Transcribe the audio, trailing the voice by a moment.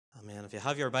Amen. If you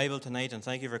have your Bible tonight, and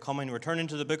thank you for coming, we're turning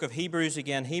to the book of Hebrews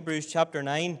again, Hebrews chapter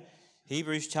 9.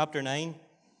 Hebrews chapter 9.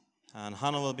 And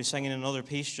Hannah will be singing another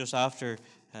piece just after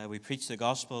we preach the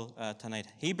gospel tonight.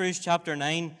 Hebrews chapter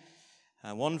 9,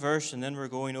 one verse, and then we're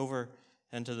going over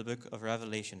into the book of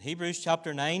Revelation. Hebrews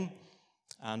chapter 9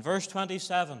 and verse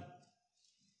 27.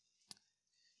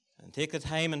 And take the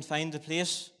time and find the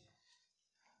place.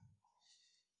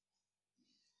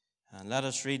 And let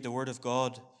us read the word of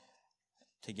God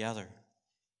together.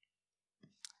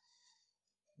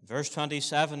 Verse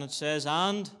 27, it says,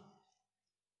 "And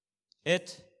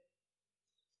it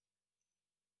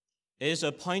is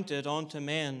appointed unto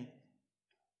men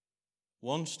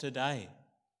once to die,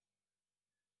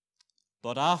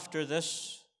 but after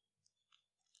this,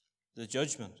 the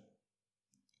judgment.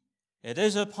 It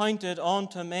is appointed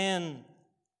unto men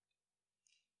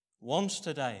once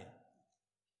to die,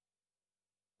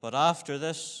 but after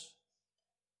this,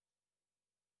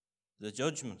 the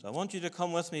judgment." I want you to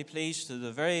come with me, please, to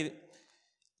the very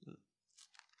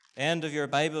end of your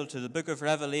Bible, to the book of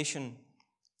Revelation,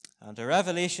 and to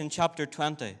Revelation chapter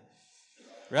 20.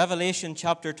 Revelation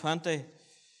chapter 20,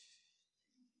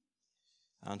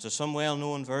 and to some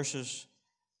well-known verses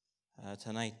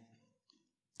tonight.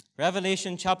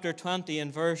 Revelation chapter 20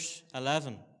 and verse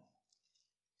 11.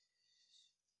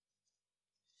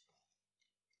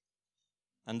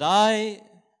 "And I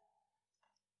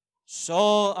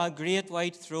saw a great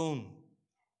white throne,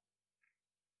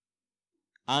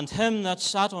 and him that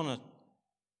sat on it,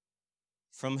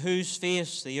 from whose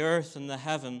face the earth and the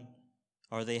heaven,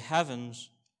 or the heavens,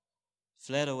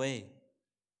 fled away.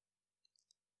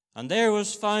 And there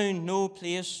was found no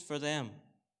place for them.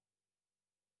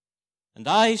 And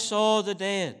I saw the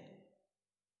dead,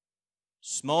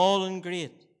 small and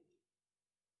great,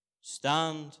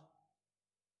 stand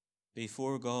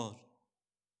before God.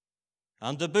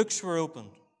 And the books were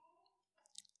opened.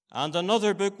 And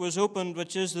another book was opened,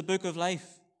 which is the book of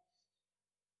life.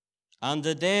 And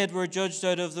the dead were judged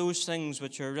out of those things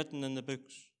which are written in the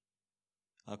books,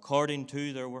 according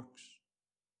to their works.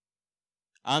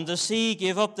 And the sea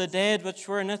gave up the dead which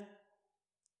were in it,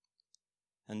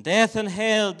 and death and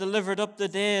hell delivered up the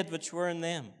dead which were in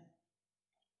them.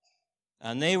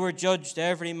 And they were judged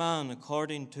every man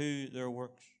according to their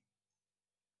works.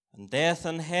 And death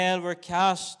and hell were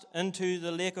cast into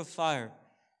the lake of fire.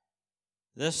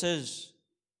 This is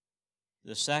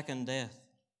the second death.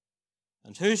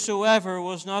 And whosoever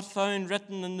was not found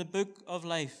written in the book of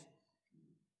life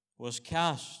was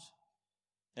cast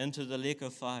into the lake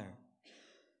of fire.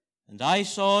 And I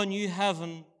saw a new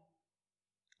heaven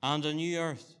and a new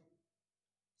earth,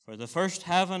 for the first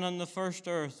heaven and the first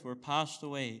earth were passed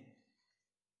away,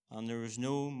 and there was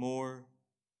no more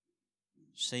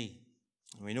sea."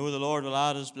 And we know the Lord will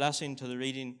add His blessing to the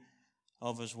reading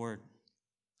of His word.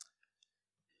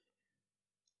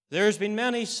 There's been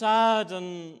many sad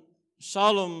and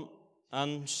solemn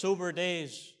and sober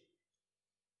days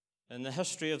in the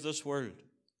history of this world.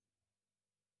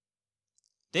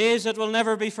 Days that will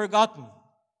never be forgotten.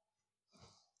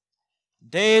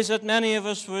 Days that many of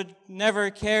us would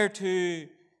never care to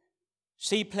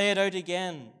see played out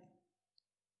again.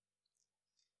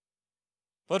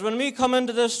 But when we come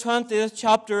into this 20th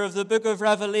chapter of the book of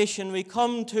Revelation, we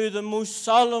come to the most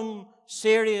solemn,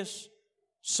 serious,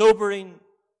 sobering,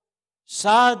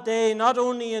 sad day, not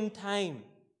only in time,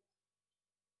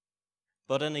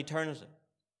 but in eternity.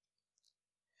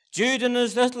 Jude, in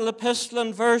his little epistle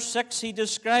in verse 6, he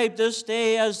described this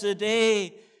day as the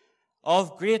day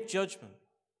of great judgment.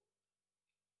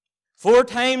 4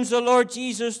 times the Lord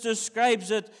Jesus describes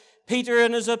it. Peter,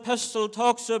 in his epistle,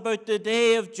 talks about the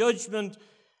day of judgment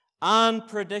and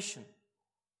perdition.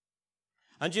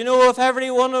 And you know, if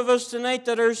every one of us tonight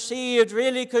that are saved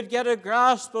really could get a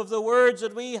grasp of the words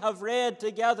that we have read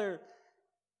together,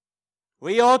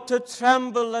 we ought to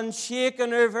tremble and shake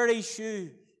in our very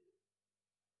shoes.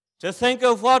 To think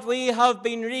of what we have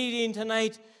been reading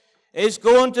tonight is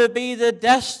going to be the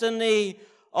destiny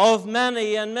of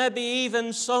many, and maybe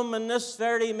even some in this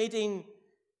very meeting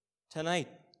tonight.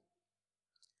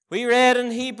 We read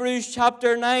in Hebrews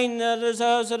chapter 9 that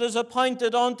as it is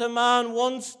appointed unto man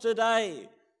once to die,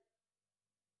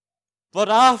 but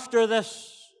after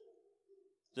this,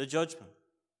 the judgment.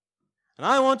 And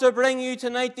I want to bring you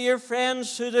tonight, dear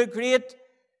friends, to the great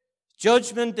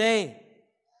judgment day.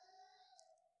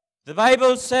 The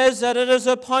Bible says that it is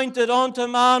appointed unto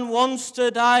man once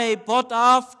to die, but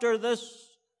after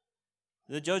this,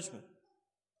 the judgment.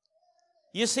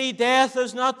 You see, death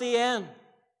is not the end.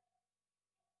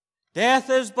 Death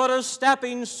is but a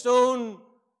stepping stone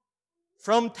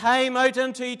from time out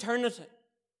into eternity.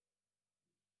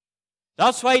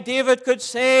 That's why David could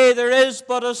say, there is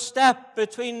but a step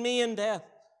between me and death.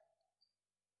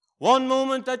 One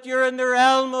moment that you're in the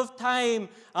realm of time,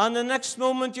 and the next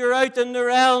moment you're out in the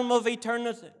realm of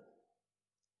eternity.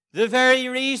 The very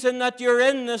reason that you're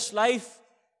in this life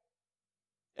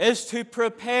is to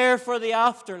prepare for the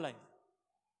afterlife.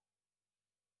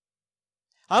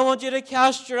 I want you to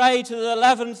cast your eye to the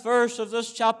 11th verse of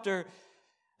this chapter,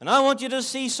 and I want you to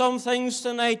see some things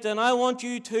tonight, and I want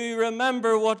you to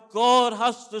remember what God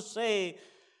has to say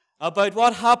about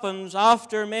what happens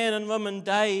after men and women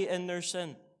die in their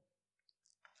sin.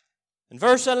 In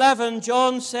verse 11,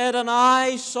 John said, and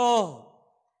I saw.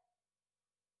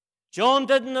 John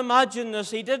didn't imagine this.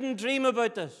 He didn't dream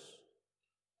about this.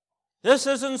 This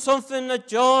isn't something that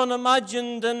John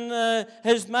imagined in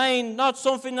his mind, not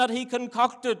something that he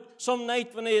concocted some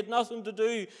night when he had nothing to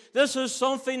do. This is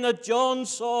something that John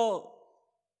saw.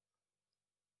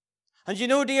 And you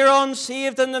know, dear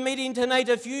unsaved in the meeting tonight,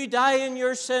 if you die in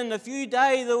your sin, if you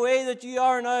die the way that you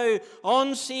are now,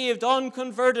 unsaved,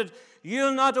 unconverted,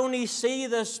 you'll not only see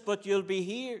this, but you'll be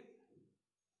here.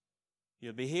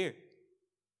 You'll be here.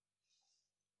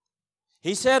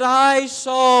 He said, I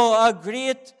saw a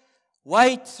great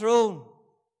white throne.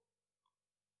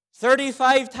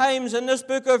 35 times in this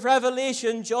book of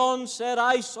Revelation, John said,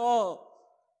 I saw.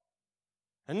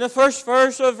 In the first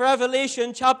verse of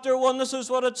Revelation, chapter 1, this is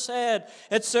what it said.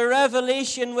 It's a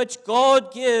revelation which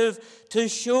God gave to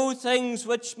show things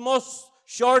which must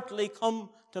shortly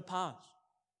come to pass.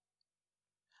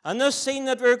 And this scene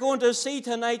that we're going to see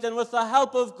tonight, and with the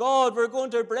help of God, we're going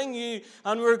to bring you,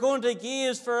 and we're going to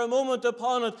gaze for a moment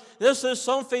upon it. This is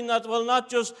something that will not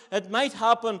just, it might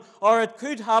happen, or it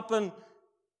could happen,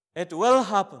 it will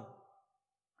happen.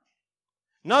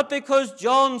 Not because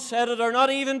John said it, or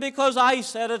not even because I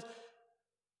said it,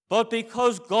 but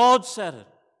because God said it.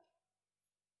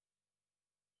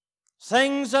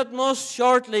 Things that must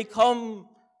shortly come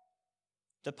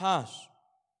to pass.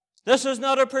 This is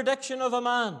not a prediction of a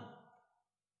man.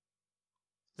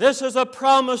 This is a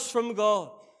promise from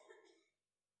God.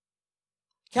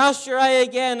 Cast your eye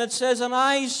again. It says, and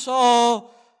I saw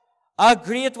a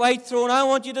great white throne. I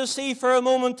want you to see for a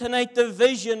moment tonight the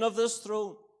vision of this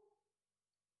throne.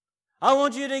 I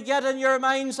want you to get in your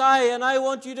mind's eye, and I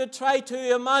want you to try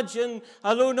to imagine,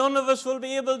 although none of us will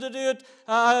be able to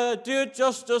do it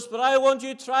justice, but I want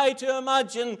you to try to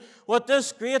imagine what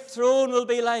this great throne will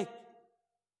be like.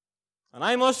 And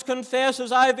I must confess,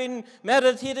 as I've been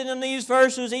meditating on these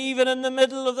verses, even in the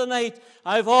middle of the night,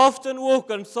 I've often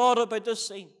woken and thought about this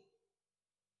scene.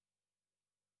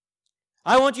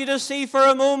 I want you to see for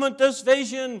a moment this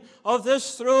vision of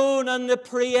this throne and the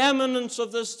preeminence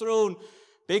of this throne,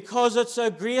 because it's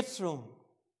a great throne.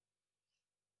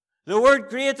 The word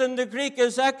great in the Greek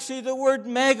is actually the word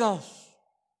megas.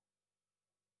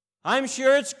 I'm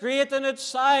sure it's great in its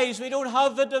size. We don't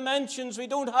have the dimensions. We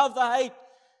don't have the height.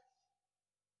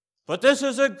 But this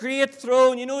is a great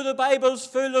throne. You know, the Bible's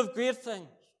full of great things.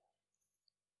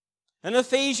 In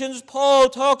Ephesians, Paul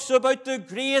talks about the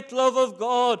great love of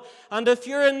God. And if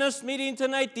you're in this meeting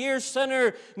tonight, dear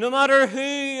sinner, no matter who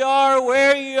you are,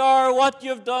 where you are, what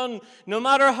you've done, no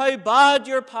matter how bad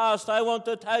your past, I want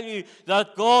to tell you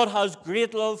that God has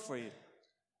great love for you.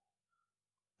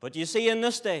 But you see, in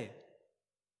this day,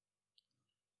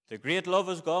 the great love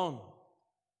is gone.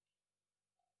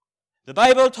 The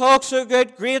Bible talks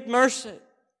about great mercy.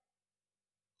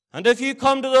 And if you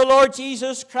come to the Lord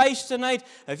Jesus Christ tonight,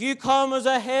 if you come as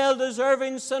a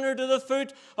hell-deserving sinner to the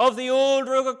foot of the old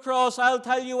rugged cross, I'll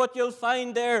tell you what you'll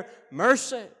find there: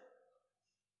 mercy.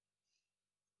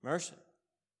 Mercy.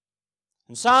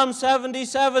 In Psalm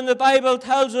 77, the Bible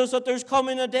tells us that there's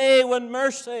coming a day when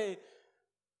mercy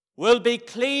will be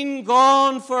clean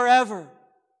gone forever.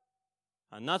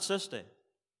 And that's this day.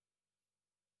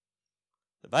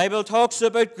 The Bible talks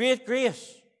about great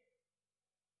grace.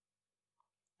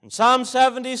 In Psalm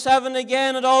 77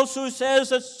 again, it also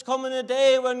says it's coming a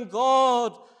day when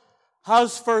God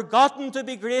has forgotten to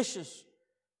be gracious.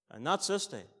 And that's this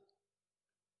day. It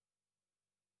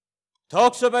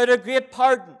talks about a great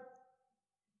pardon,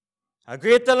 a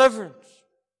great deliverance,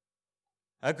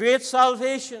 a great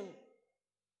salvation,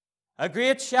 a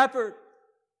great shepherd.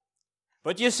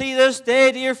 But you see, this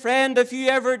day, dear friend, if you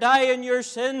ever die in your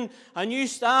sin and you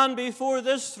stand before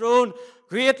this throne,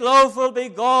 great love will be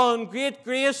gone, great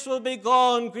grace will be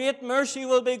gone, great mercy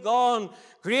will be gone,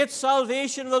 great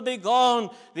salvation will be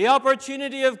gone, the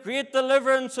opportunity of great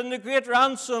deliverance and the great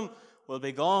ransom will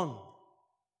be gone.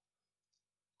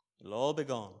 It'll all be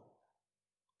gone.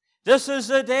 This is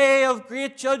the day of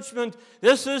great judgment.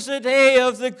 This is the day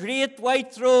of the great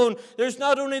white throne. There's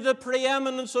not only the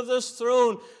preeminence of this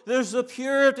throne, there's the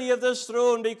purity of this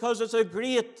throne, because it's a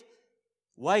great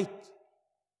white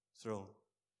throne.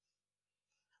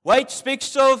 White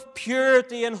speaks of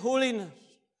purity and holiness.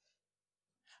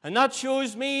 And that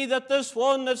shows me that this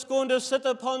one that's going to sit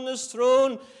upon this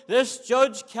throne, this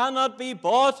judge, cannot be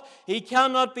bought, he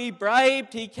cannot be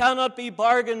bribed, he cannot be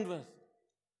bargained with.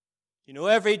 You know,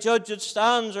 every judge that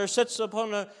stands or sits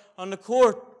upon the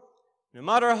court, no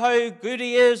matter how good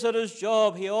he is at his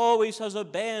job, he always has a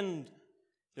bend.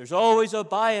 There's always a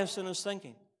bias in his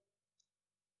thinking.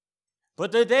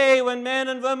 But the day when men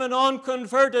and women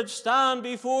unconverted stand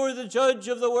before the judge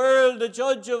of the world, the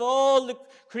judge of all the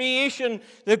creation,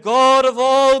 the God of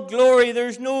all glory,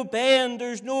 there's no bend,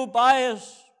 there's no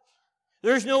bias,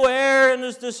 there's no error in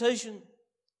his decision.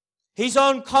 He's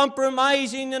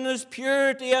uncompromising in his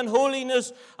purity and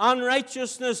holiness and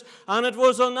righteousness. And it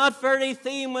was on that very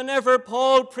theme, whenever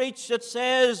Paul preached, it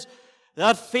says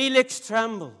that Felix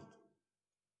trembled.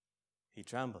 He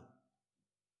trembled.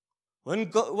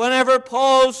 Whenever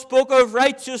Paul spoke of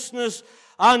righteousness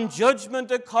and judgment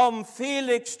to come,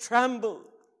 Felix trembled.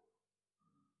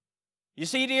 You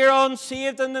see, dear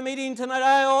unsaved in the meeting tonight,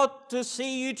 I ought to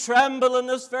see you tremble in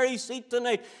this very seat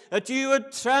tonight, that you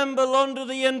would tremble under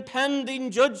the impending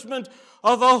judgment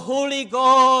of a holy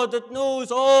God that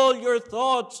knows all your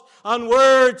thoughts and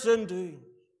words and doings.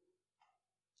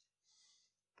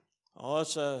 Oh,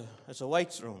 it's a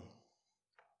white throne.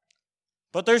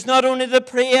 But there's not only the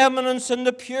preeminence and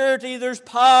the purity, there's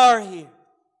power here.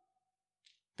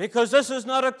 Because this is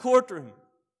not a courtroom.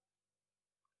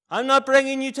 I'm not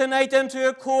bringing you tonight into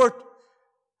a court.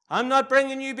 I'm not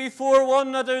bringing you before one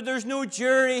another. There's no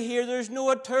jury here. There's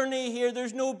no attorney here.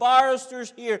 There's no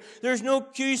barristers here. There's no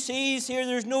QCs here.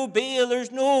 There's no bail.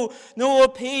 There's no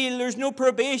appeal. There's no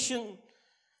probation.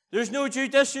 There's no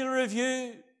judicial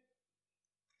review.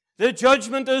 The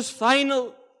judgment is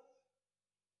final.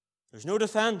 There's no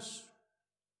defense.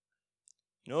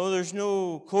 No, there's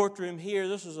no courtroom here.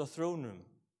 This is a throne room.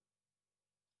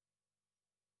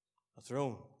 A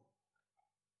throne.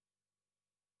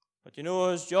 But you know,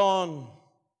 as John,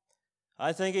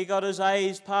 I think he got his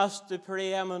eyes past the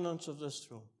preeminence of this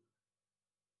throne.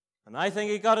 And I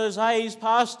think he got his eyes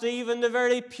past even the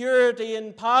very purity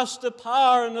and past the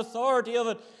power and authority of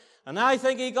it. And I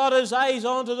think he got his eyes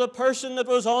onto the person that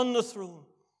was on the throne.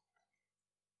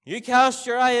 You cast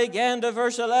your eye again to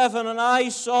verse 11, and I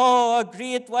saw a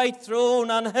great white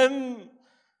throne and him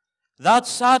that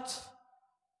sat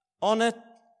on it.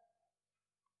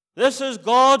 This is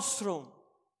God's throne.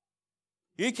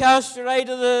 You cast your eye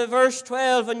to the verse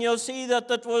 12 and you'll see that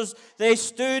they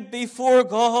stood before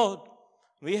God.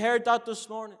 We heard that this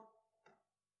morning.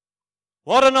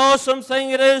 What an awesome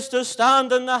thing it is to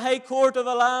stand in the high court of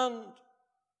a land.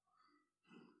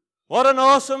 What an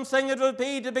awesome thing it would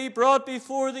be to be brought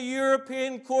before the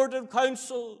European Court of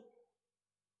Council.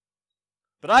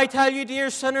 But I tell you, dear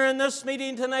sinner, in this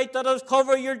meeting tonight that has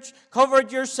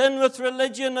covered your sin with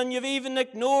religion, and you've even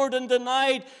ignored and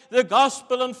denied the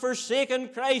gospel and forsaken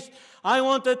Christ, I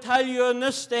want to tell you on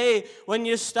this day, when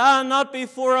you stand not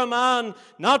before a man,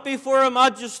 not before a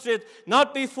magistrate,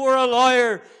 not before a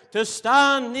lawyer, to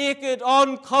stand naked,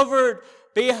 uncovered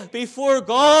before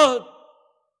God.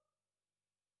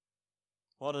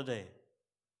 What a day.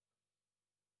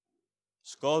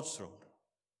 It's God's throne.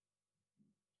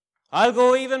 I'll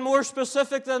go even more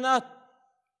specific than that.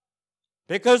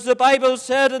 Because the Bible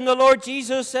said, and the Lord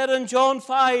Jesus said in John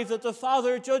 5, that the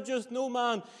Father judgeth no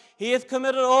man. He hath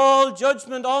committed all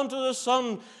judgment unto the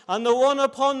Son. And the one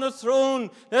upon the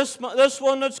throne, this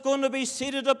one that's going to be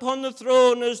seated upon the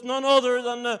throne, is none other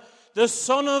than the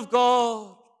Son of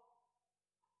God,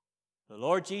 the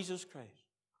Lord Jesus Christ.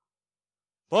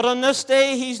 But on this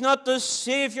day, He's not the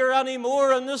Savior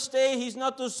anymore. On this day, He's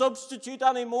not the substitute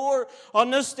anymore. On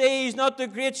this day, He's not the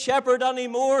great shepherd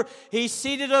anymore. He's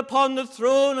seated upon the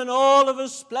throne in all of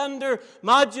His splendor,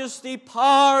 majesty,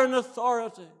 power, and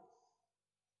authority.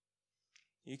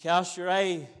 You cast your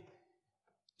eye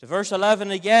to verse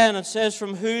 11 again. It says,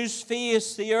 from whose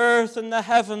face the earth and the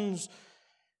heavens,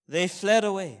 they fled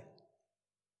away.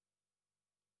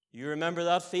 You remember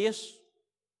that face?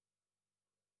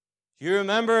 You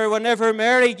remember whenever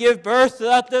Mary gave birth to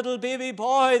that little baby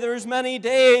boy, there was many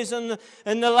days in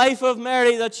the life of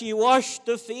Mary that she washed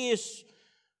the face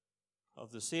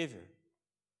of the Savior.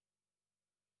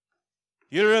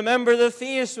 You remember the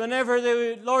face whenever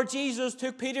the Lord Jesus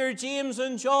took Peter, James,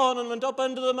 and John and went up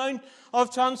into the Mount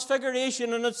of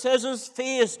Transfiguration, and it says His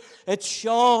face, it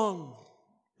shone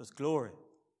with glory.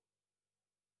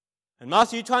 In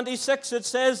Matthew 26 it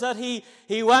says that he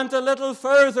went a little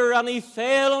further and he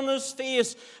fell on his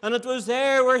face, and it was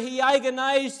there where he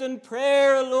agonized in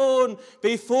prayer alone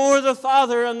before the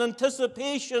Father in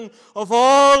anticipation of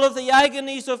all of the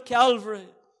agonies of Calvary.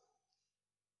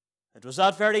 It was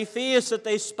that very face that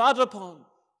they spat upon.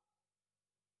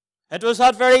 It was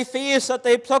that very face that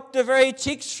they plucked the very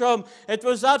cheeks from. It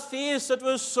was that face that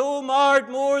was so marred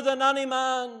more than any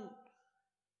man.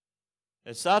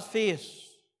 It's that face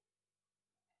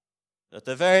that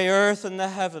the very earth and the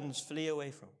heavens flee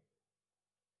away from.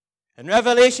 In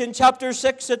Revelation chapter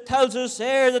 6, it tells us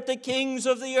there that the kings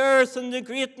of the earth and the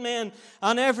great men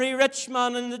and every rich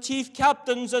man and the chief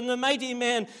captains and the mighty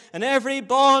men and every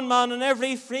bondman and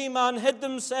every free man hid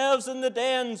themselves in the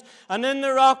dens and in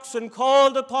the rocks and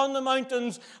called upon the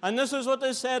mountains. And this is what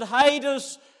they said: hide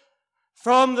us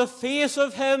from the face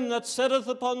of him that sitteth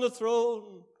upon the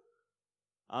throne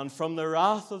and from the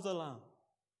wrath of the Lamb.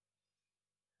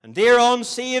 And dear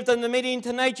unsaved in the meeting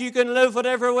tonight, you can live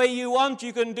whatever way you want.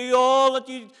 You can do all that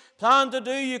you plan to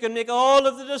do. You can make all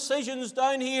of the decisions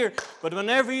down here. But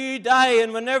whenever you die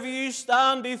and whenever you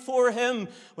stand before him,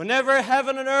 whenever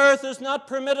heaven and earth is not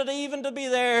permitted even to be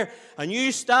there, and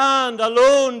you stand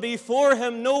alone before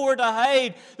him, nowhere to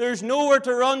hide, there's nowhere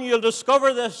to run, you'll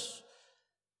discover this: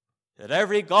 that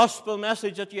every gospel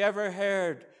message that you ever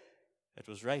heard, it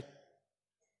was right.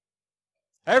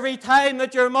 Every time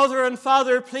that your mother and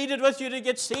father pleaded with you to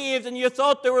get saved and you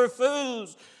thought they were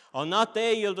fools, on that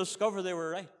day you'll discover they were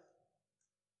right.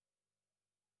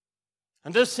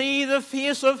 And to see the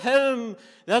face of him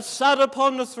that sat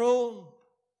upon the throne.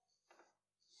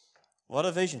 What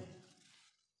a vision.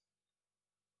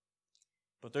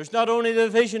 But there's not only the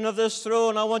vision of this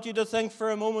throne. I want you to think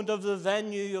for a moment of the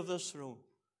venue of this throne.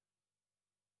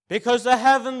 Because the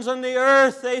heavens and the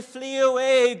earth, they flee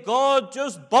away. God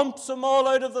just bumps them all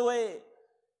out of the way.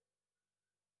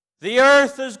 The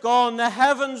earth is gone. The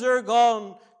heavens are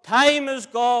gone. Time is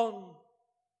gone.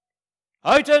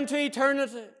 Out into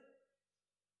eternity.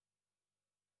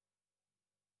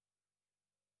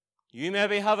 You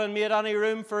maybe haven't made any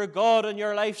room for God in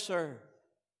your life, sir.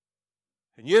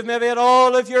 And you've maybe had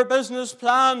all of your business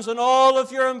plans and all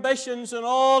of your ambitions and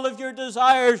all of your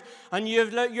desires, and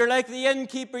you're like the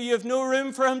innkeeper, you have no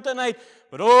room for him tonight.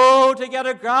 But oh, to get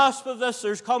a grasp of this,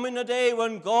 there's coming a day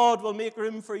when God will make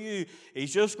room for you.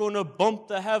 He's just going to bump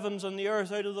the heavens and the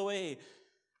earth out of the way,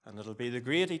 and it'll be the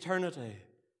great eternity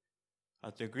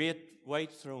at the great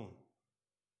white throne.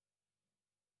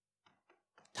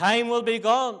 Time will be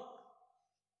gone.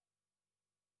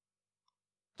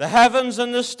 The heavens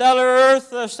and the stellar earth,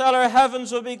 the stellar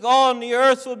heavens will be gone. The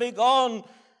earth will be gone.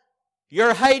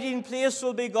 Your hiding place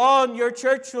will be gone. Your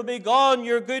church will be gone.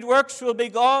 Your good works will be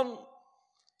gone.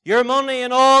 Your money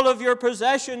and all of your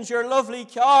possessions, your lovely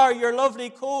car, your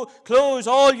lovely clothes,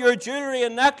 all your jewelry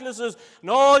and necklaces, and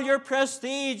all your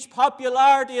prestige,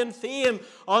 popularity and fame,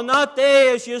 on that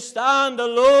day as you stand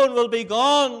alone will be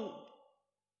gone.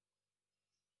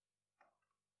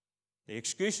 The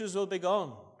excuses will be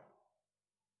gone.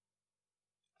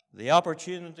 The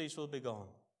opportunities will be gone.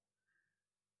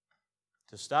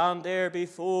 To stand there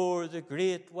before the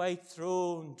great white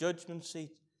throne, judgment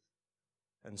seat,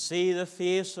 and see the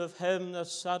face of him that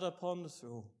sat upon the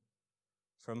throne,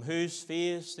 from whose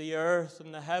face the earth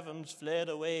and the heavens fled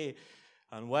away.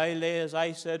 And while they, as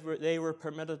I said, they were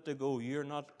permitted to go, you're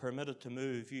not permitted to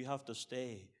move. You have to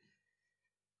stay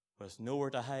with nowhere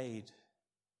to hide,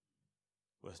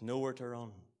 with nowhere to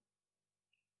run.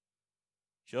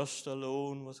 Just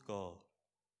alone with God.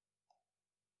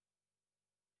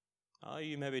 Oh,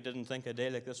 you maybe didn't think a day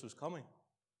like this was coming.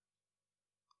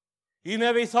 You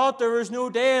maybe thought there was no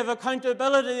day of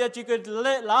accountability, that you could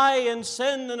lie and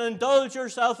sin and indulge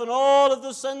yourself in all of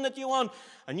the sin that you want,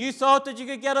 and you thought that you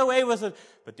could get away with it.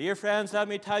 But dear friends, let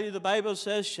me tell you, the Bible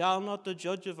says, shall not the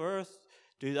judge of earth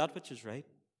do that which is right?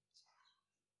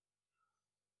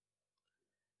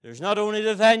 There's not only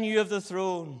the venue of the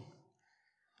throne,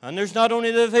 and there's not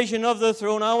only the vision of the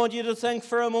throne. I want you to think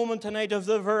for a moment tonight of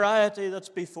the variety that's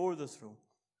before the throne.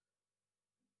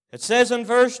 It says in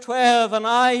verse 12, and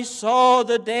I saw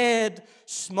the dead,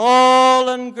 small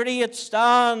and great,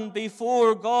 stand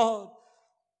before God.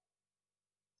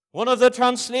 One of the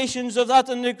translations of that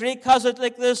in the Greek has it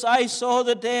like this: I saw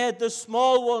the dead, the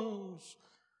small ones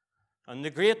and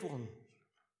the great ones.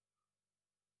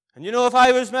 And you know, if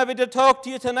I was maybe to talk to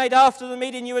you tonight after the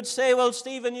meeting, you would say, well,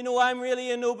 Stephen, you know, I'm really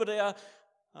a nobody.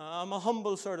 I'm a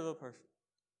humble sort of a person.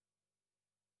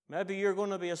 Maybe you're going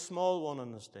to be a small one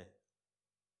on this day.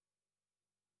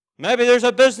 Maybe there's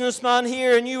a businessman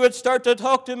here and you would start to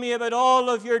talk to me about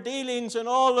all of your dealings and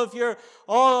all of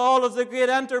the great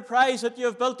enterprise that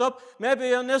you've built up.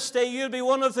 Maybe on this day you'll be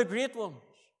one of the great ones.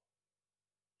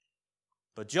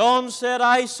 But John said,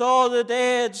 I saw the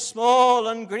dead, small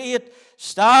and great,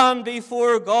 stand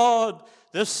before God,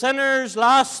 the sinner's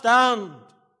last stand.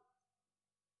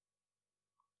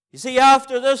 You see,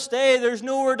 after this day, there's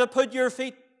nowhere to put your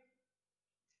feet.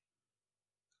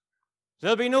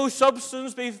 There'll be no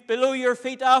substance below your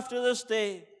feet after this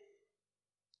day.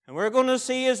 And we're going to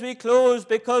see as we close,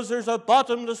 because there's a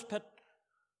bottomless pit.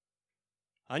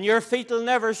 And your feet will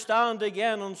never stand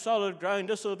again on solid ground.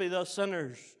 This will be the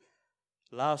sinner's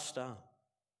last stand.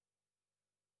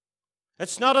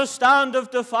 It's not a stand of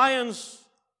defiance.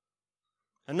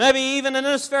 And maybe even in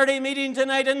this very meeting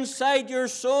tonight, inside your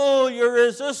soul, you're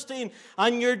resisting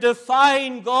and you're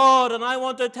defying God. And I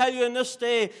want to tell you in this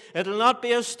day, it'll not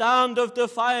be a stand of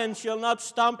defiance. You'll not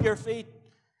stamp your feet.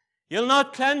 You'll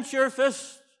not clench your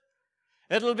fist.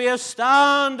 It'll be a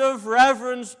stand of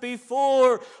reverence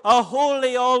before a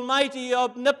holy, almighty,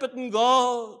 omnipotent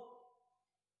God.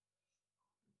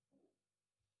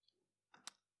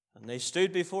 And they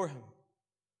stood before him.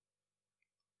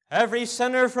 Every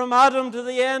sinner from Adam to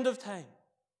the end of time.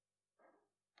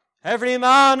 Every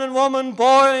man and woman,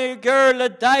 boy, girl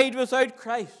that died without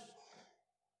Christ.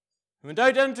 Went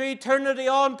out into eternity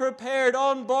unprepared,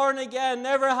 unborn again,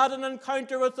 never had an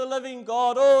encounter with the living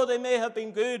God. Oh, they may have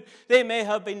been good, they may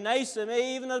have been nice, they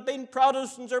may even have been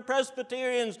Protestants or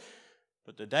Presbyterians,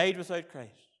 but they died without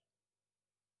Christ.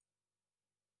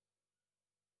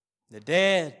 The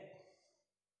dead,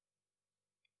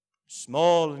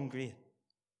 small and great.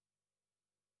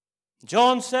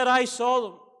 John said, I saw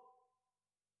them.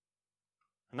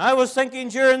 And I was thinking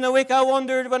during the week, I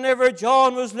wondered whenever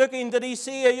John was looking, did he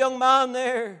see a young man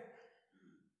there?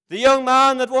 The young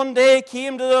man that one day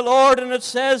came to the Lord, and it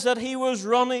says that he was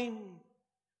running.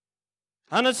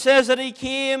 And it says that he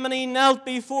came and he knelt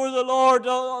before the Lord.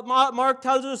 Mark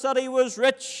tells us that he was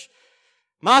rich.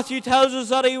 Matthew tells us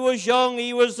that he was young.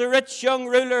 He was the rich young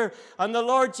ruler. And the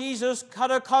Lord Jesus had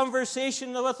a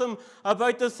conversation with him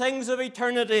about the things of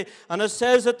eternity. And it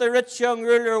says that the rich young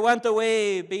ruler went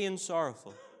away being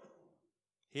sorrowful.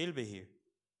 He'll be here.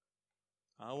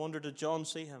 I wonder, did John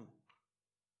see him?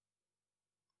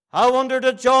 I wonder,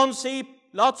 did John see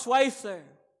Lot's wife there?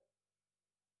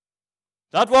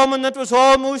 That woman that was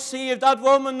almost saved, that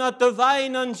woman, that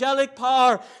divine angelic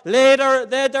power, laid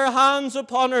their hands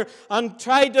upon her and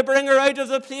tried to bring her out of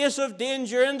the place of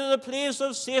danger into the place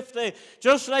of safety,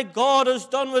 just like God has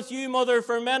done with you, mother,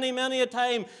 for many, many a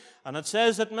time. And it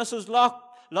says that Mrs.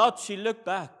 Lot, she looked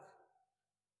back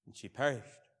and she perished.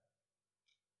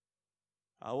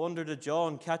 I wonder, did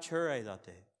John catch her eye that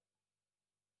day?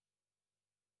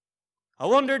 I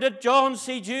wonder, did John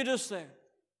see Judas there?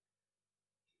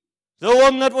 The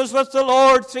one that was with the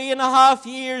Lord 3.5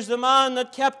 years, the man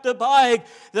that kept the bag,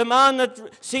 the man that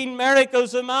seen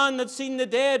miracles, the man that seen the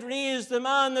dead raised, the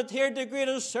man that heard the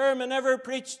greatest sermon ever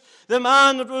preached, the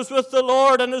man that was with the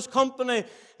Lord and his company,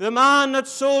 the man that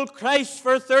sold Christ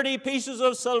for 30 pieces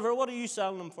of silver. What are you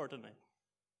selling him for tonight?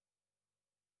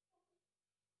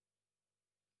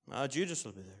 Judas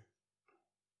will be there.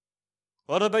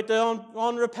 What about the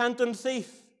unrepentant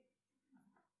thief?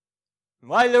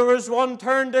 While there was one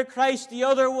turned to Christ, the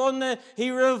other one,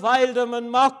 he reviled him and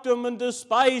mocked him and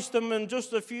despised him, and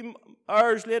just a few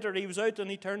hours later he was out in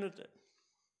eternity.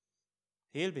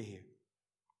 He'll be here.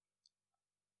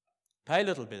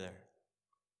 Pilate will be there.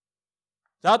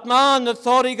 That man that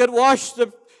thought he could wash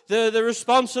the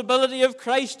responsibility of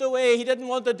Christ away, he didn't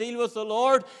want to deal with the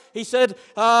Lord. He said,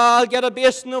 I'll get a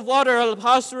basin of water, I'll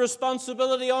pass the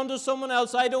responsibility on to someone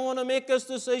else. I don't want to make this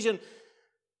decision.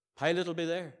 Pilate will be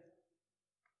there.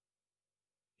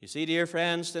 You see, dear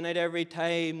friends, tonight every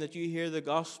time that you hear the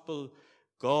gospel,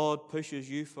 God pushes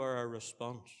you for a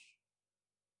response.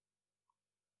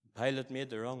 Pilate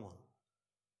made the wrong one.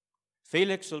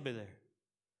 Felix will be there.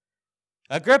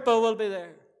 Agrippa will be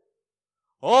there.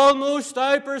 Almost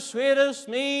thou persuadest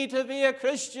me to be a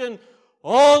Christian,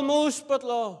 almost but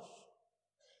lost.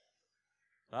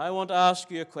 I want to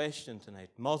ask you a question tonight.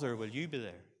 Mother, will you be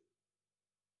there?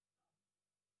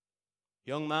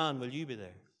 Young man, will you be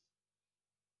there?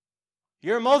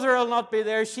 Your mother will not be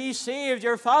there. She's saved.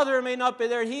 Your father may not be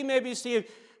there. He may be saved.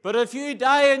 But if you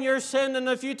die in your sin, and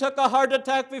if you took a heart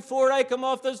attack before I come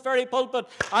off this very pulpit,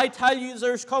 I tell you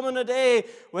there's coming a day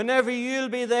whenever you'll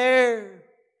be there.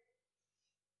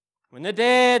 When the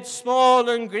dead, small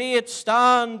and great,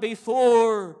 stand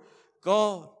before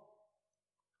God.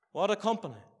 What a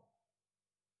company.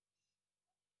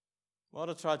 What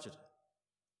a tragedy.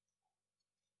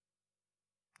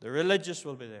 The religious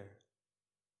will be there.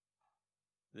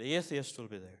 The atheist will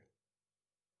be there.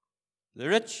 The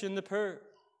rich and the poor.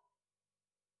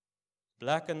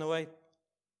 Black and the white.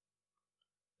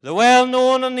 The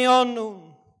well-known and the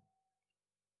unknown.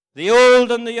 The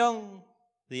old and the young.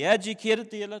 The educated,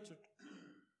 the illiterate.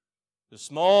 The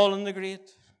small and the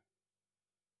great.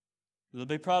 There'll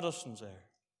be Protestants there.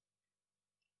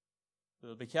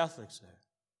 There'll be Catholics there.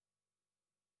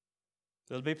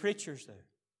 There'll be preachers there.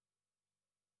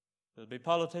 There'll be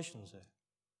politicians there.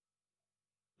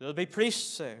 There'll be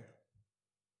priests there.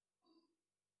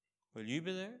 Will you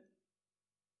be there?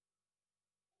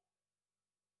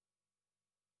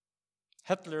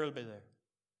 Hitler will be there.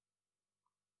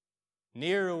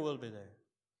 Nero will be there.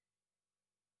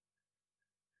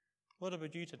 What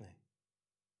about you tonight?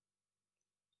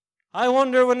 I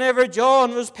wonder, whenever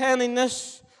John was penning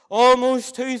this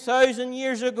almost 2,000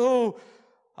 years ago,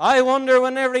 I wonder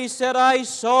whenever he said, I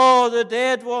saw the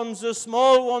dead ones, the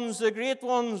small ones, the great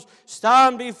ones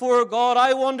stand before God,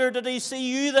 I wonder, did he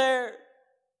see you there?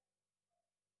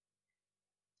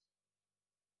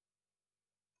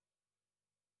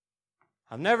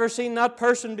 I've never seen that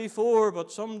person before,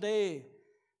 but someday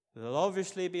they'll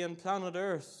obviously be on planet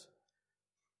Earth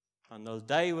and they'll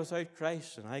die without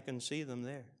Christ, and I can see them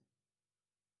there.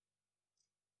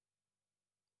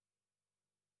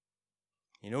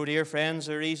 You know, dear friends,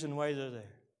 the reason why they're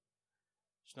there,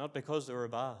 it's not because they were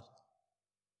bad.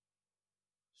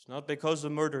 It's not because they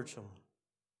murdered someone.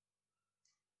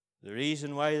 The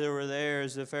reason why they were there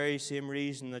is the very same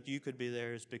reason that you could be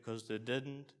there, is because they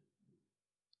didn't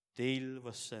deal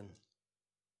with sin.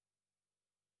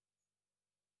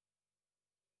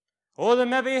 Oh, they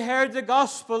maybe heard the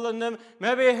gospel, and they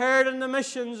maybe heard in the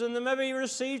missions, and they maybe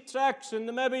received tracts, and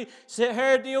they maybe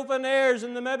heard the open airs,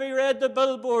 and they maybe read the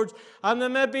billboards, and they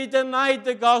maybe denied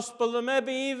the gospel, they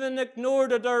maybe even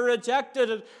ignored it or rejected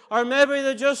it, or maybe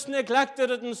they just neglected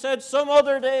it and said, some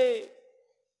other day.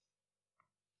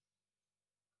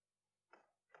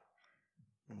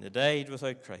 And they died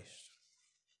without Christ.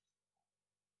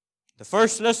 The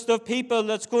first list of people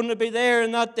that's going to be there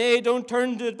in that day, don't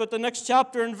turn to it, but the next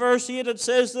chapter in verse 8 it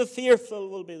says the fearful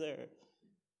will be there.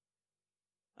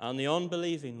 And the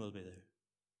unbelieving will be there.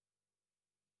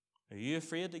 Are you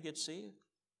afraid to get saved?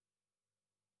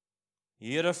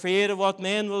 You're afraid of what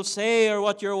men will say, or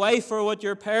what your wife or what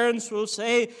your parents will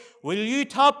say? Will you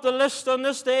top the list on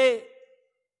this day?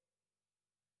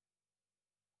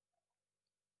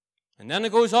 And then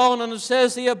it goes on and it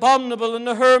says the abominable and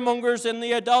the whoremongers and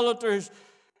the idolaters.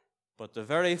 But the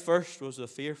very first was the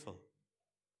fearful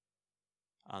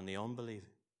and the unbelieving.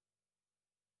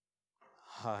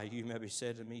 You maybe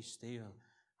said to me, Stephen,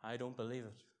 I don't believe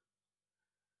it.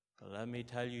 But let me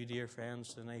tell you, dear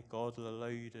friends, tonight God will allow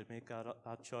you to make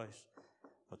that choice.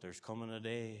 But there's coming a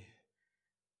day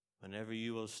whenever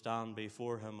you will stand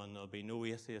before Him, and there'll be no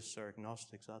atheists or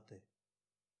agnostics that day.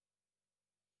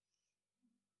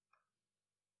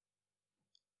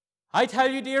 I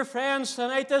tell you, dear friends,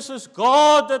 tonight this is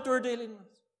God that we're dealing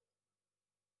with.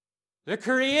 The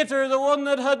Creator, the one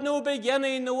that had no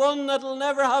beginning, the one that will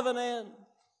never have an end.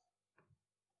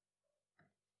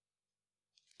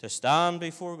 To stand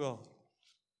before God.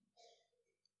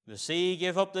 The sea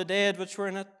gave up the dead which were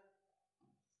in it.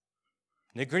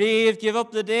 The grave gave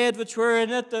up the dead which were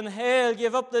in it, and hell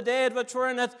gave up the dead which were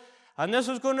in it. And this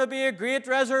is going to be a great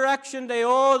resurrection day.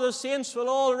 Oh, the saints will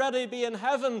already be in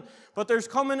heaven. But there's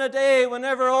coming a day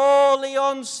whenever all the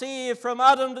unsaved, from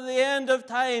Adam to the end of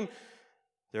time,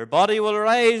 their body will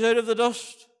rise out of the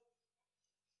dust.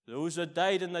 Those that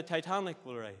died in the Titanic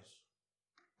will rise.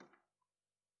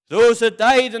 Those that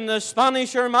died in the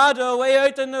Spanish Armada way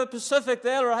out in the Pacific,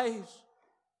 they'll rise.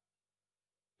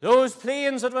 Those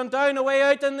planes that went down away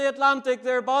out in the Atlantic,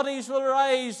 their bodies will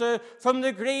rise from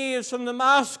the graves, from the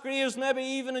mass graves, maybe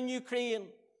even in Ukraine.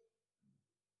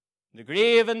 The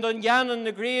grave in Dungannon,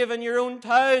 the grave in your own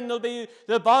town,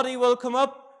 the body will come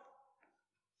up,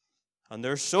 and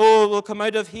their soul will come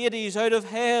out of Hades, out of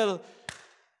hell,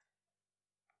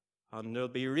 and they'll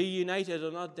be reunited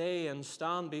on that day and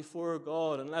stand before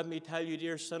God. And let me tell you,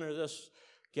 dear sinner,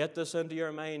 get this into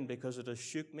your mind, because it has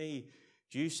shook me.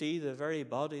 Do you see the very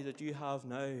body that you have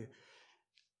now?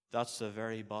 That's the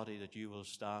very body that you will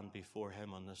stand before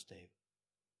Him on this day.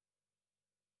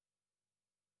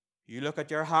 You look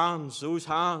at your hands, those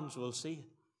hands will see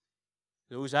it.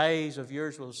 Those eyes of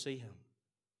yours will see Him.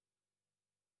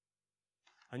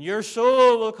 And your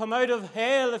soul will come out of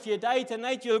hell. If you die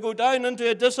tonight, you'll go down into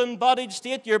a disembodied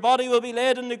state. Your body will be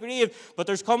laid in the grave. But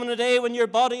there's coming a day when your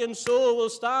body and soul will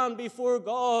stand before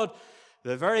God.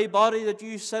 The very body that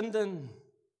you sinned in.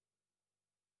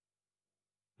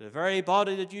 the very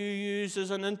body that you use as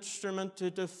an instrument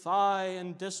to defy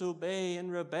and disobey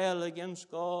and rebel against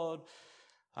God,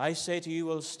 I say to you,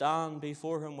 will stand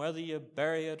before Him, whether you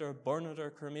bury it or burn it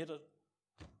or cremate it,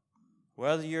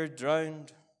 whether you're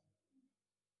drowned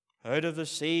out of the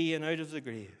sea and out of the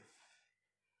grave,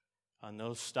 and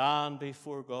they'll stand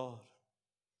before God.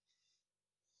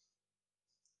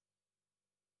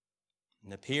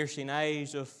 And the piercing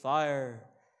eyes of fire,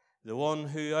 the one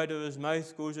who out of his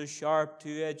mouth goes a sharp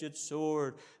two-edged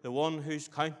sword, the one whose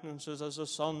countenance is as the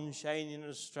sun shining in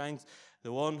his strength,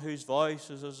 the one whose voice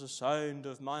is as the sound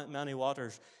of many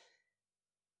waters,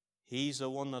 He's the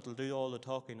one that will do all the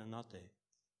talking in that day.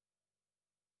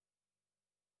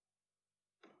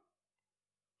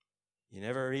 You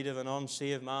never read of an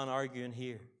unsaved man arguing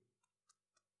here.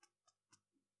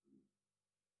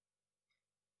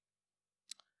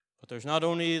 But there's not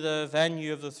only the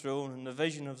venue of the throne and the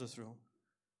vision of the throne.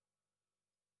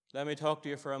 Let me talk to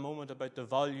you for a moment about the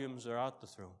volumes that are at the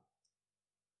throne.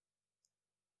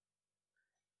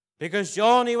 Because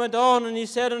John, he went on and he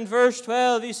said in verse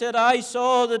 12, he said, I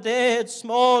saw the dead,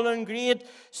 small and great,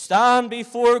 stand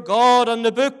before God, and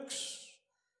the books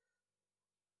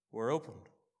were opened.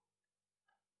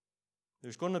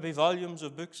 There's going to be volumes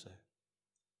of books there.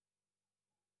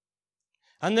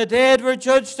 And the dead were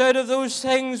judged out of those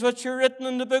things which are written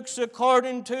in the books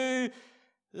according to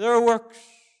their works.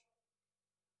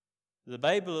 The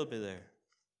Bible will be there.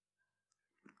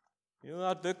 You know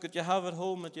that book that you have at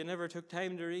home that you never took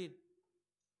time to read?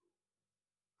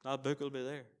 That book will be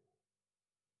there.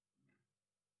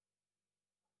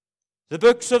 The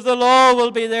books of the law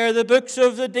will be there. The books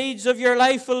of the deeds of your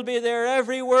life will be there.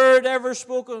 Every word ever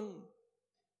spoken.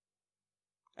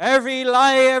 Every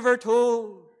lie ever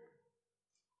told.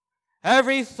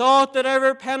 Every thought that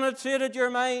ever penetrated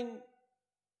your mind.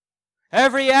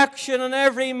 Every action and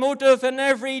every motive and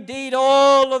every deed,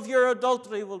 all of your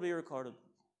adultery will be recorded.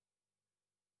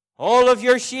 All of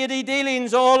your shady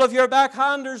dealings, all of your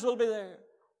backhanders will be there.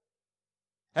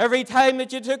 Every time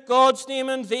that you took God's name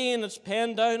in vain, it's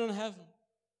penned down in heaven.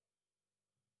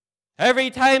 Every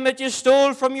time that you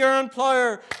stole from your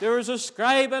employer, there was a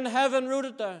scribe in heaven wrote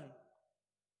it down.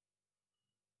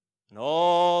 And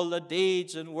all the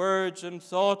deeds and words and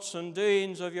thoughts and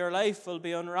doings of your life will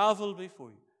be unraveled before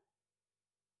you.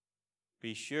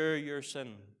 Be sure your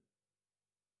sin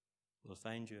will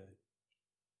find you out.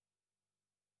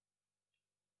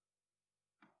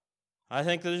 I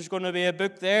think that there's going to be a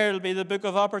book there. It'll be the book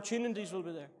of opportunities will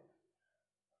be there.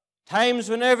 Times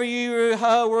whenever you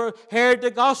heard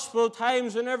the gospel,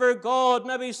 times whenever God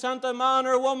maybe sent a man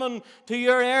or woman to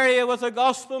your area with a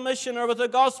gospel mission or with a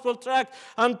gospel tract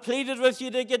and pleaded with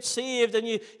you to get saved, and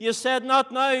you said,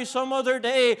 not now, some other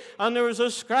day, and there was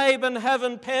a scribe in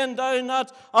heaven penned down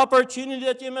that opportunity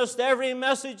that you missed, every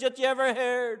message that you ever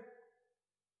heard.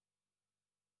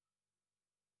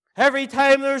 Every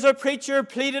time there's a preacher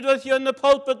pleaded with you in the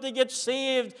pulpit to get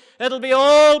saved, it'll be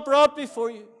all brought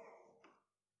before you.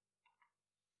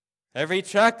 Every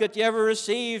tract that you ever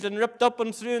received and ripped up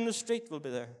and threw in the street will be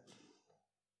there.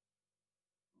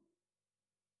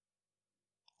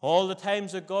 All the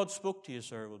times that God spoke to you,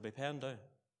 sir, will be penned down.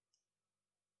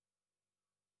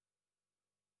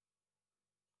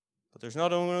 But there's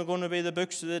not only going to be the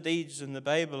books of the deeds in the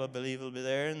Bible, I believe, will be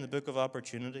there, in the book of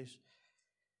opportunities.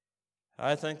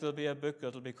 I think there'll be a book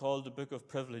that will be called the Book of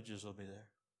Privileges will be there.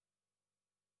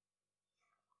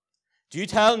 Do you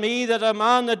tell me that a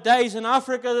man that dies in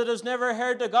Africa that has never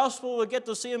heard the gospel will get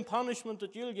the same punishment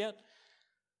that you'll get?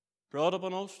 Brought up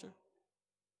in Ulster.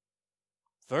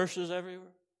 Verses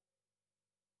everywhere.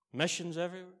 Missions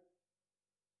everywhere.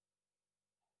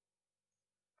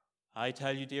 I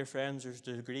tell you, dear friends, there's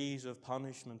degrees of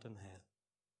punishment in hell.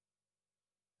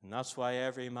 And that's why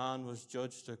every man was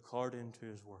judged according to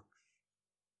his works.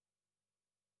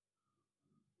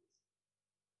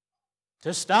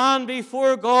 To stand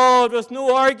before God with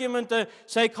no argument. The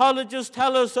psychologists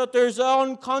tell us that there's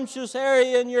an unconscious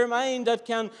area in your mind that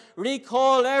can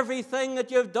recall everything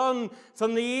that you've done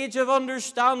from the age of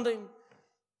understanding.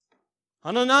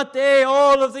 And on that day,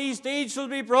 all of these deeds will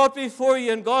be brought before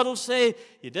you, and God will say,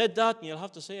 you did that, and you'll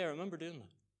have to say, I remember doing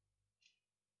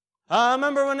that. I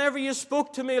remember whenever you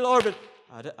spoke to me, Lord,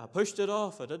 but I pushed it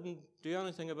off. I didn't do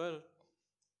anything about it.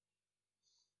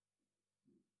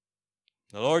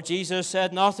 The Lord Jesus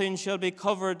said, nothing shall be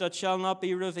covered that shall not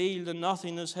be revealed, and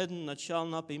nothing is hidden that shall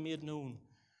not be made known.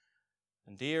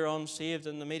 And dear unsaved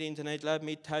in the meeting tonight, let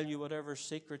me tell you, whatever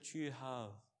secrets you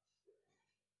have,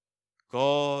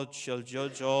 God shall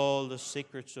judge all the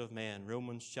secrets of men.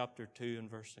 Romans chapter 2 and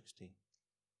verse 16.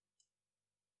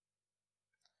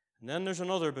 And then there's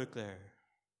another book there.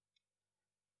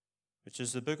 which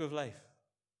is the book of life.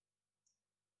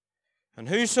 And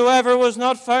whosoever was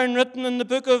not found written in the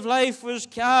book of life was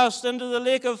cast into the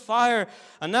lake of fire.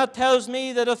 And that tells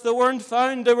me that if they weren't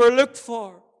found, they were looked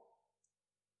for.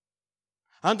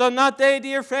 And on that day,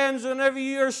 dear friends, whenever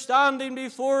you are standing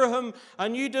before Him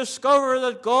and you discover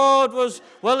that God was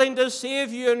willing to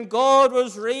save you and God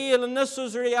was real and this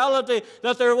was reality,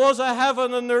 that there was a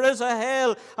heaven and there is a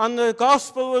hell and the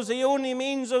gospel was the only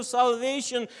means of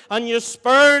salvation, and you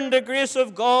spurn the grace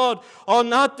of God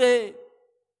on that day,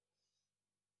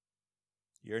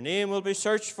 your name will be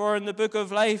searched for in the book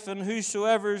of life, and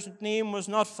whosoever's name was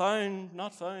not found,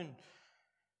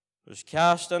 was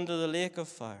cast into the lake of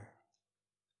fire.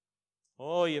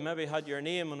 Oh, you maybe had your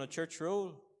name on a church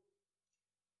roll.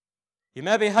 You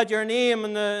maybe had your name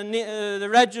in the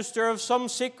register of some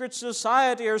secret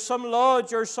society or some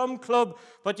lodge or some club,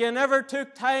 but you never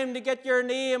took time to get your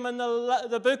name in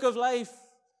the book of life.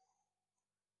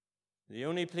 The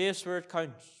only place where it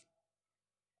counts.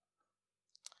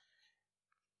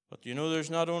 But you know,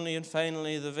 there's not only and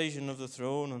finally the vision of the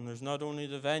throne, and there's not only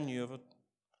the venue of it,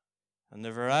 and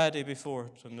the variety before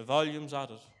it, and the volumes at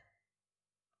it.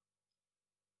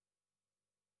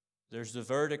 There's the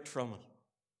verdict from it.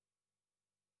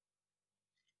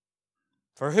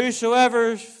 For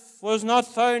whosoever was not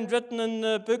found written in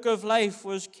the book of life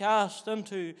was cast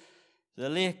into the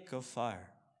lake of fire.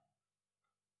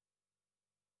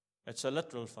 It's a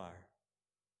literal fire.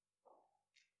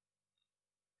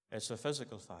 It's a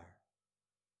physical fire.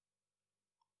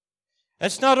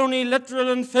 It's not only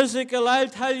literal and physical, I'll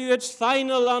tell you, it's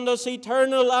final and it's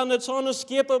eternal and it's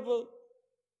unescapable.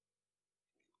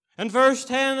 In verse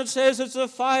 10 it says it's a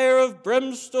fire of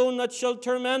brimstone that shall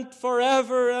torment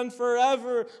forever and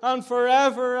forever and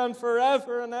forever and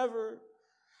forever and ever.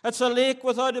 It's a lake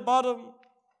without a bottom.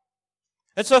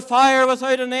 It's a fire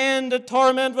without an end, a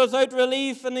torment without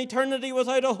relief, an eternity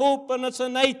without a hope, and it's a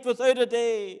night without a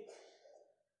day.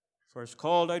 For it's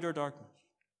called outer darkness.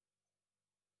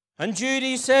 And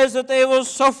Jude says that they will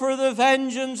suffer the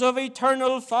vengeance of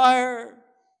eternal fire.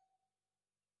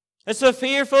 It's a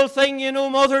fearful thing, you know,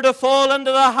 mother, to fall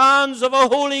into the hands of a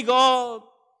holy God.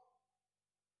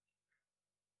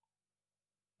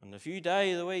 And if you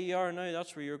die the way you are now,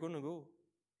 that's where you're going to go.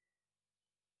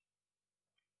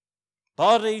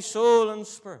 Body, soul, and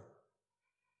spirit.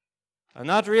 And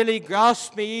that really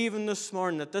grasped me even this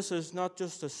morning, that this is not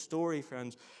just a story,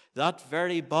 friends. That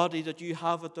very body that you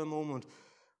have at the moment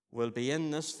will be in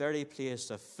this very place.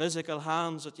 The physical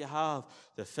hands that you have,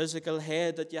 the physical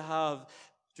head that you have.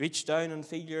 Reach down and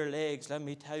feel your legs. Let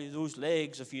me tell you, those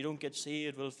legs, if you don't get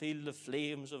saved, will feel the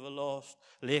flames of a lost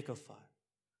lake of fire.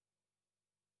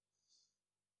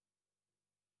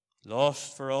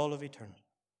 Lost for all of eternity.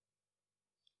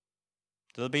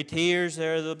 There'll be tears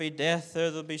there, there'll be death there,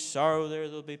 there'll be sorrow there,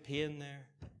 there'll be pain there.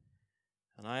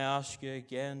 And I ask you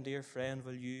again, dear friend,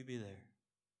 will you be there?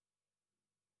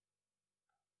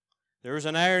 There was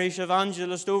an Irish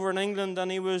evangelist over in England,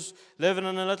 and he was living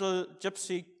in a little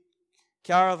gypsy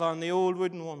caravan, the old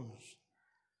wooden ones,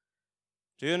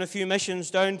 doing a few missions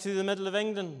down through the middle of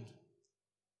England.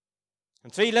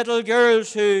 And 3 little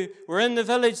girls who were in the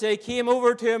village, they came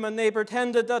over to him and they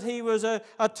pretended that he was a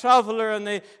traveler,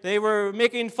 and they were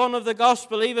making fun of the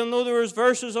gospel, even though there was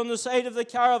verses on the side of the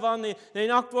caravan. They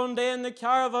knocked one day on the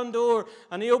caravan door,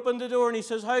 and he opened the door and he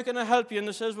says, "How can I help you?" And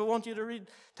they says, "We want you to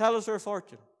tell us our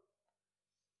fortune."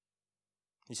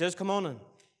 He says, "Come on in."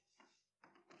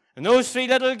 And those 3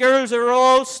 little girls, they were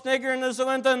all sniggering as they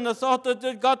went in. They thought that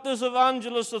they'd got this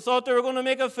evangelist. They thought they were going to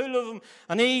make a fool of him.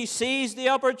 And he seized the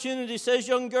opportunity. He says,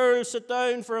 "Young girls, sit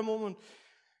down for a moment.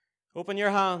 Open your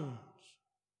hands."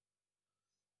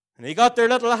 And he got their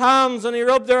little hands and he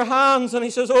rubbed their hands and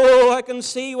he says, "Oh, I can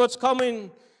see what's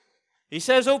coming." He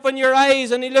says, "Open your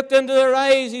eyes." And he looked into their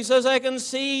eyes. He says, "I can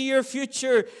see your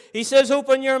future." He says,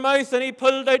 "Open your mouth." And he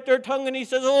pulled out their tongue and he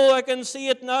says, "Oh, I can see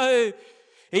it now."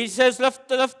 He says, lift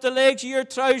the legs of your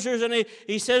trousers. And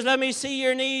he says, "Let me see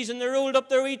your knees." And they rolled up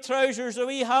their wee trousers, their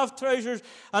wee half trousers.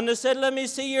 And they said, "Let me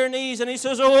see your knees." And he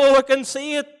says, "Oh, I can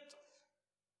see it."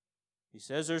 He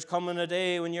says, "There's coming a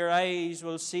day when your eyes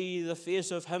will see the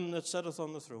face of him that sitteth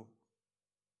on the throne.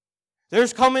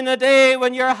 There's coming a day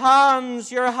when your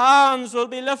hands will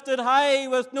be lifted high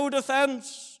with no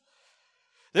defense.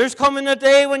 There's coming a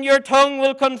day when your tongue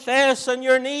will confess and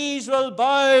your knees will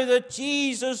bow that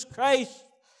Jesus Christ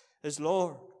is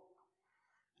Lord."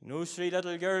 And those 3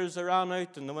 little girls, they ran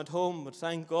out and they went home, but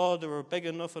thank God they were big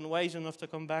enough and wise enough to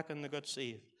come back and they got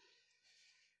saved.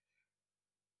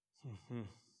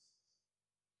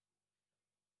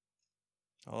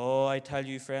 Oh, I tell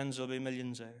you, friends, there'll be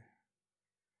millions there.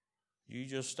 You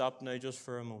just stop now just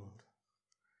for a moment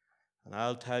And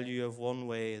I'll tell you of one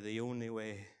way, the only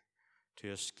way to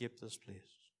escape this place.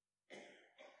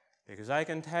 Because I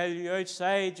can tell you,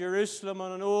 outside Jerusalem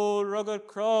on an old rugged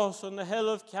cross on the hill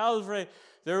of Calvary,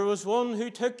 there was one who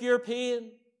took your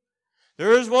pain.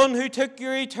 There was one who took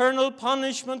your eternal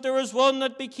punishment. There was one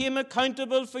that became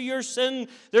accountable for your sin.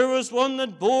 There was one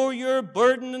that bore your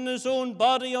burden in his own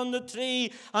body on the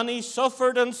tree, and he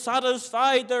suffered and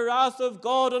satisfied the wrath of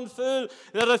God in full.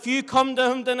 That if you come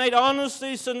to him tonight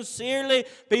honestly, sincerely,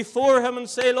 before him and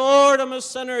say, Lord, I'm a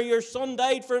sinner, your son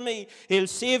died for me, he'll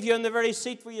save you in the very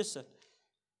seat where you sit.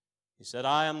 He said,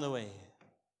 I am the way,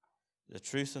 the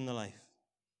truth, and the life.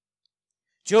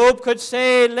 Job could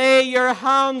say, lay your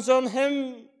hands on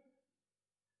him,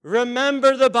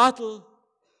 remember the battle,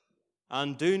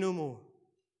 and do no more.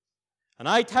 And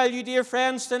I tell you, dear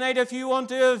friends, tonight, if you want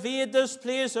to evade this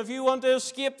place, if you want to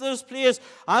escape this place,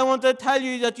 I want to tell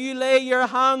you that you lay your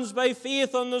hands by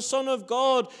faith on the Son of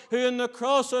God, who in the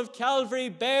cross of Calvary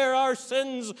bare our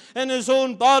sins in his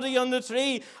own body on the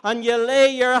tree, and you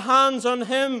lay your hands on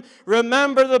him.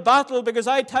 Remember the battle, because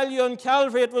I tell you, on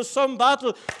Calvary it was some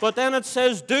battle, but then it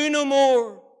says, do no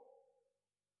more.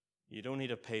 You don't need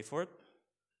to pay for it.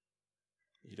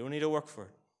 You don't need to work for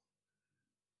it.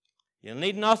 You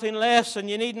need nothing less and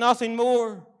you need nothing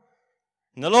more.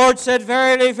 And the Lord said,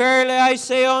 verily, verily, I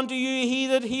say unto you, he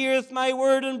that heareth my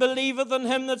word and believeth on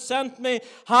him that sent me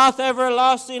hath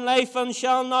everlasting life, and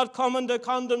shall not come into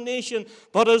condemnation,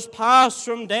 but is passed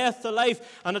from death to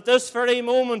life. And at this very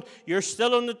moment, you're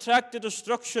still on the track to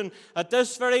destruction. At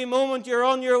this very moment, you're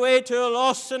on your way to a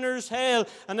lost sinner's hell.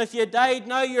 And if you died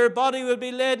now, your body will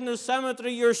be laid in the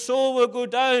cemetery. Your soul will go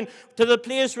down to the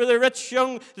place where the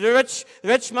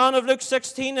rich man of Luke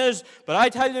 16 is. But I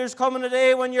tell you, there's coming a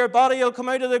day when your body will come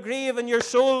out of the grave and your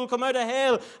soul will come out of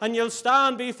hell, and you'll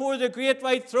stand before the great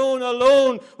white throne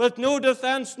alone, with no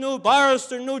defense, no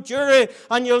barrister, no jury,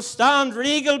 and you'll stand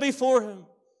regal before him.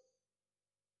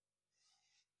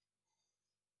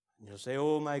 And you'll say,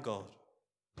 oh my God,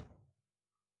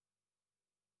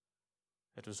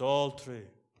 it was all true,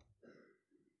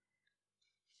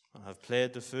 and I've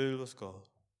played the fool with God.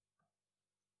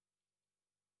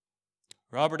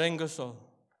 Robert Ingersoll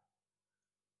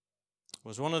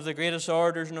was one of the greatest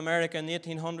orators in America in the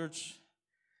 1800s.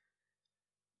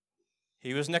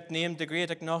 He was nicknamed the Great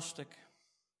Agnostic.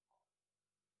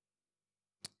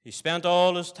 He spent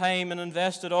all his time and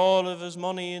invested all of his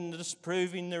money in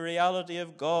disproving the reality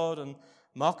of God and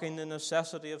mocking the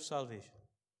necessity of salvation.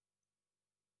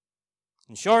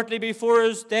 And shortly before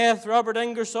his death, Robert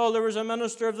Ingersoll, there was a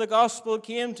minister of the gospel,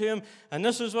 came to him, and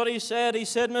this is what he said. He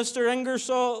said, Mr.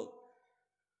 Ingersoll,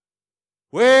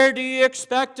 where do you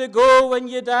expect to go when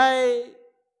you die?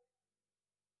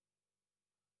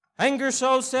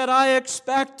 Ingersoll said, I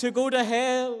expect to go to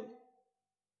hell.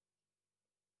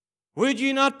 Would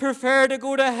you not prefer to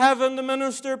go to heaven? The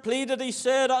minister pleaded. He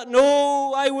said,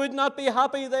 no, I would not be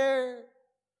happy there.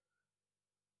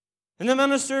 And the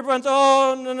minister went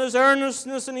on in his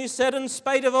earnestness, and he said, in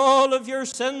spite of all of your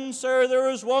sins, sir, there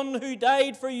is one who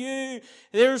died for you.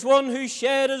 There's one who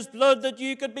shed his blood that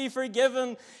you could be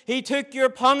forgiven. He took your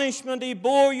punishment. He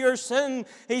bore your sin.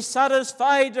 He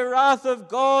satisfied the wrath of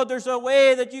God. There's a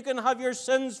way that you can have your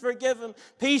sins forgiven,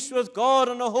 peace with God,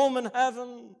 and a home in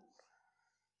heaven.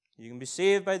 You can be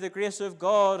saved by the grace of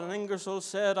God. And Ingersoll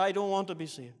said, I don't want to be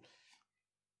saved.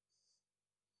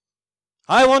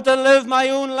 I want to live my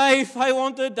own life. I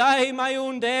want to die my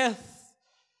own death.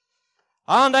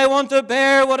 And I want to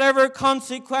bear whatever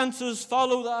consequences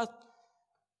follow that.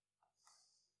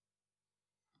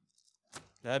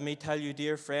 Let me tell you,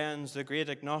 dear friends, the great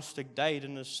agnostic died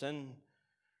in his sin.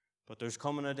 But there's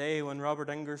coming a day when Robert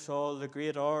Ingersoll, the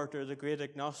great orator, the great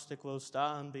agnostic, will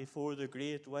stand before the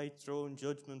great white throne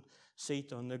judgment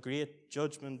seat on the great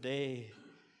judgment day.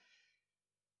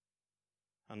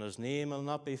 And his name will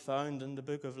not be found in the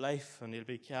book of life, and he'll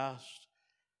be cast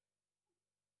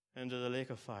into the lake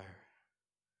of fire.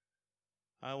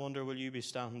 I wonder, will you be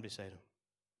standing beside him?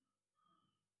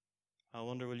 I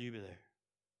wonder, will you be there?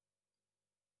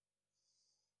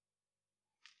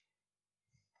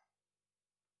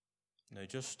 Now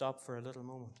just stop for a little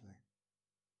moment tonight.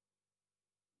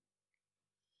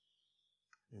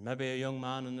 There may be a young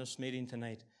man in this meeting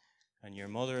tonight, and your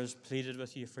mother has pleaded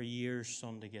with you for years,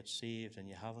 son, to get saved, and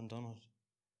you haven't done it.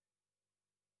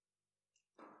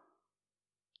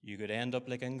 You could end up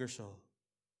like Ingersoll.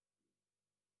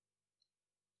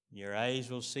 Your eyes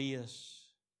will see us,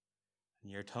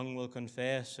 and your tongue will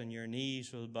confess, and your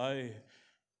knees will bow,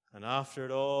 and after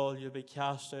it all, you'll be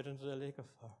cast out into the lake of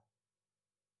fire,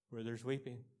 where there's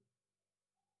weeping,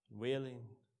 and wailing,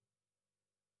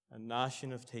 and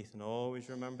gnashing of teeth. And always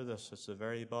remember this, it's the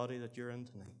very body that you're in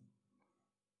tonight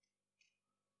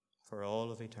for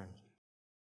all of eternity.